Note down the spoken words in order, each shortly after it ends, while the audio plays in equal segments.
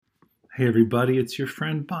Hey, everybody, it's your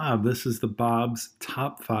friend Bob. This is the Bob's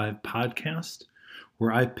Top 5 podcast,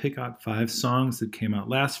 where I pick out 5 songs that came out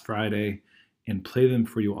last Friday and play them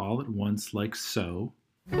for you all at once, like so.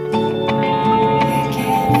 I'm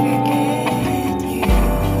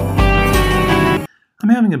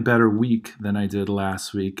having a better week than I did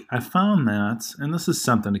last week. I found that, and this is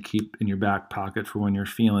something to keep in your back pocket for when you're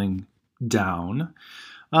feeling down,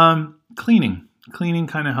 cleaning. Cleaning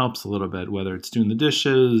kind of helps a little bit, whether it's doing the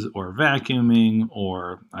dishes or vacuuming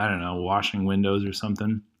or, I don't know, washing windows or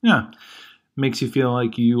something. Yeah, makes you feel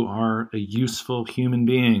like you are a useful human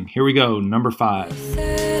being. Here we go, number 5.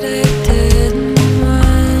 Said I didn't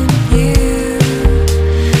want you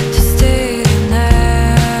to stay tonight.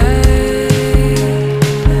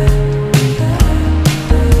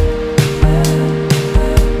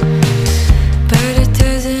 But it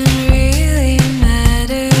doesn't really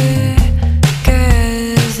matter,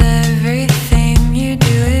 'cause everything you do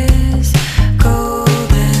is golden.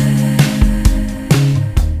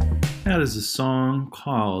 That is a song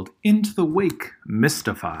called Into the Wake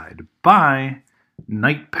Mystified by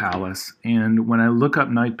Night Palace. And when I look up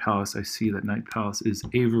Night Palace, I see that Night Palace is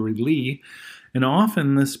Avery Lee. And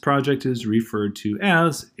often this project is referred to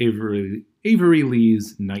as Avery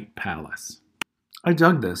Lee's Night Palace. I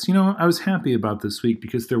dug this. You know, I was happy about this week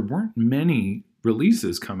because there weren't many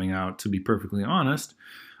releases coming out, to be perfectly honest.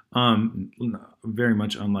 Very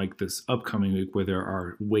much unlike this upcoming week where there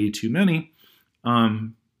are way too many.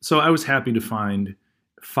 So I was happy to find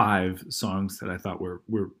 5 songs that I thought were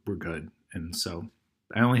good. And so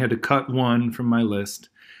I only had to cut one from my list,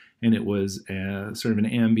 and it was sort of an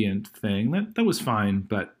ambient thing. That was fine,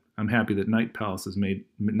 but I'm happy that Night Palace made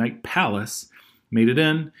it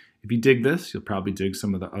in. If you dig this, you'll probably dig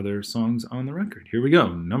some of the other songs on the record. Here we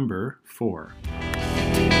go, number 4.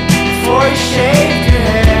 Before you shaved your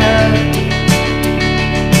hair,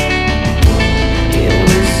 it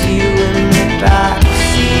was you in the back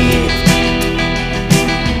seat.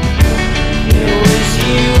 It was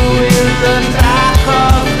you in the back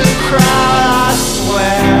of the crowd, I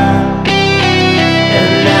swear.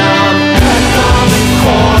 And now I'm back on the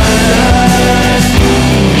corners.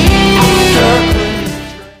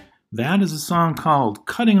 That is a song called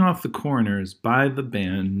Cutting Off the Corners by the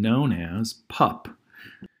band known as Pup.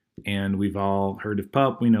 And we've all heard of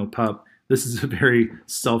Pup. We know Pup. This is a very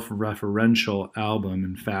self-referential album.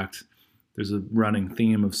 In fact, there's a running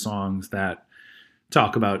theme of songs that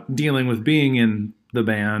talk about dealing with being in the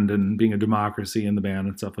band and being a democracy in the band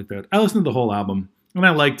and stuff like that. I listened to the whole album, and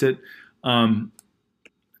I liked it. I'm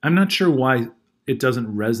not sure why it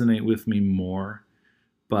doesn't resonate with me more,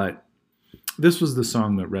 but this was the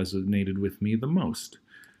song that resonated with me the most.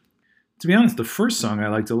 To be honest, the first song I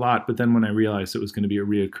liked a lot, but then when I realized it was going to be a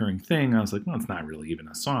reoccurring thing, I was like, well, it's not really even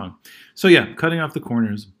a song. So yeah, Cutting Off the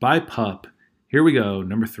Corners by Pup. Here we go,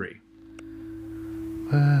 number 3.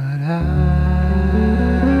 But I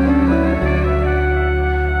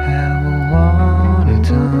have a lot of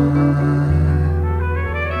time.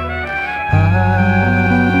 I have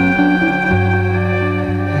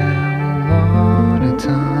a lot of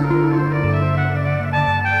time.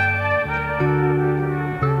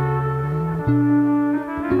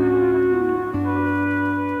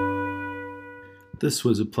 This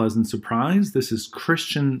was a pleasant surprise. This is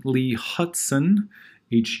Christian Lee Hutson,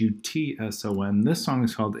 Hutson. This song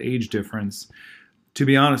is called Age Difference. To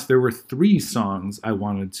be honest, there were 3 songs I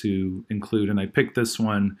wanted to include, and I picked this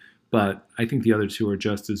one, but I think the other 2 are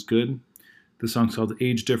just as good. The song's called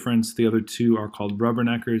Age Difference. The other 2 are called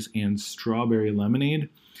Rubberneckers and Strawberry Lemonade.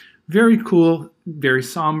 Very cool, very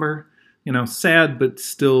somber, sad, but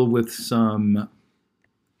still with some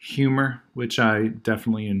humor, which I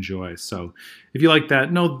definitely enjoy. So if you like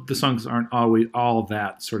that, no, the songs aren't always all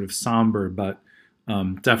that sort of somber, but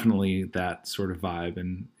definitely that sort of vibe.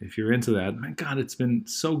 And if you're into that, my God, it's been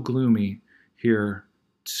so gloomy here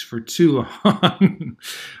for too long.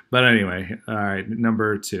 But anyway, all right,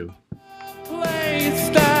 number 2. Place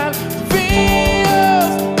that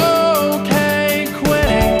feels okay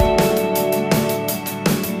quitting.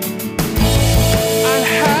 I'd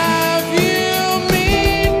have you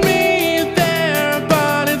meet me there,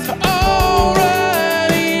 but it's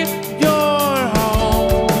already your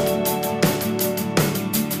home.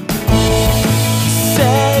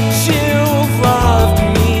 Said you loved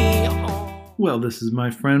me. Well, this is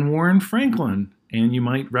my friend Warren Franklin. And you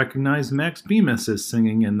might recognize Max Bemis as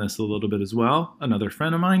singing in this a little bit as well, another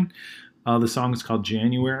friend of mine. The song is called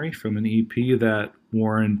January from an EP that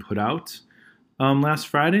Warren put out last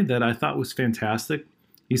Friday that I thought was fantastic.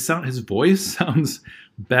 His voice sounds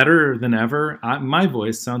better than ever. My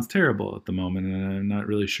voice sounds terrible at the moment, and I'm not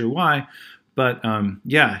really sure why. But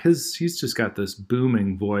yeah, he's just got this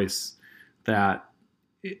booming voice that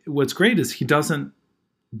what's great is he doesn't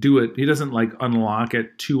do it. He doesn't like unlock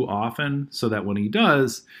it too often so that when he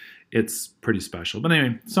does, it's pretty special. But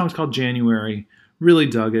anyway, the song's called January. Really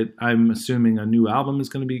dug it. I'm assuming a new album is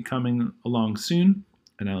going to be coming along soon,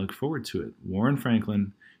 and I look forward to it. Warren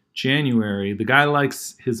Franklin, January. The guy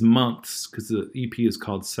likes his months because the EP is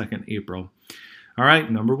called 2nd April. All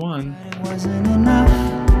right, number 1. It wasn't enough.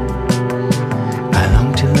 I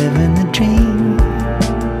long to live in the dream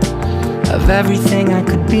of everything I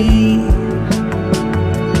could be.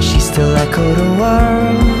 She still echoed a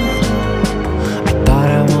word I thought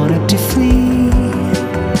I wanted to flee.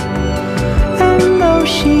 And though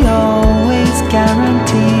she always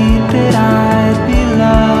guaranteed that I'd be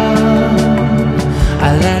loved,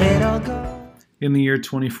 I let it all go. In the year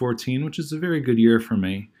 2014, which is a very good year for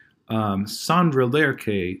me, Sondre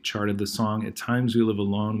Lerche charted the song At Times We Live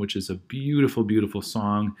Alone, which is a beautiful, beautiful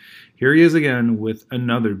song. Here he is again with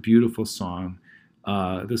another beautiful song.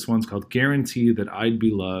 This one's called Guarantee That I'd Be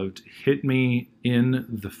Loved. Hit me in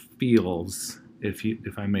the feels,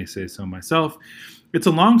 if I may say so myself. It's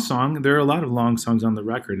a long song. There are a lot of long songs on the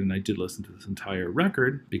record, and I did listen to this entire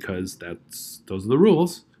record because those are the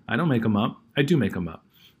rules. I don't make them up. I do make them up.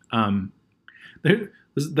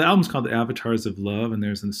 The album's called Avatars of Love, and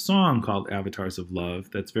there's a song called Avatars of Love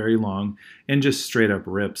that's very long and just straight up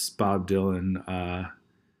rips Bob Dylan,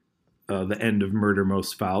 the end of Murder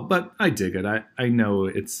Most Foul. But I dig it. I know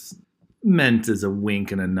it's meant as a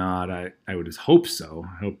wink and a nod. I would just hope so.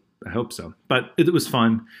 I hope so. But it was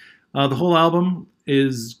fun. The whole album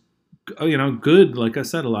is, good. Like I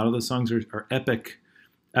said, a lot of the songs are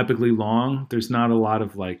epically long. There's not a lot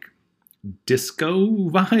of like disco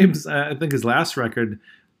vibes. I think his last record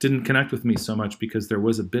didn't connect with me so much because there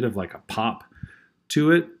was a bit of like a pop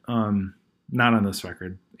to it. Not on this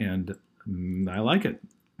record. And I like it.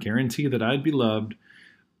 Guarantee That I'd Be Loved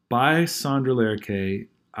by Sondre Lerche.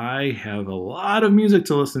 I have a lot of music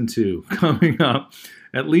to listen to coming up.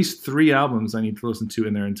 At least 3 albums I need to listen to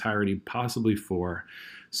in their entirety, possibly 4.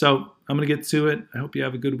 So I'm going to get to it. I hope you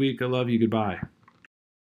have a good week. I love you. Goodbye.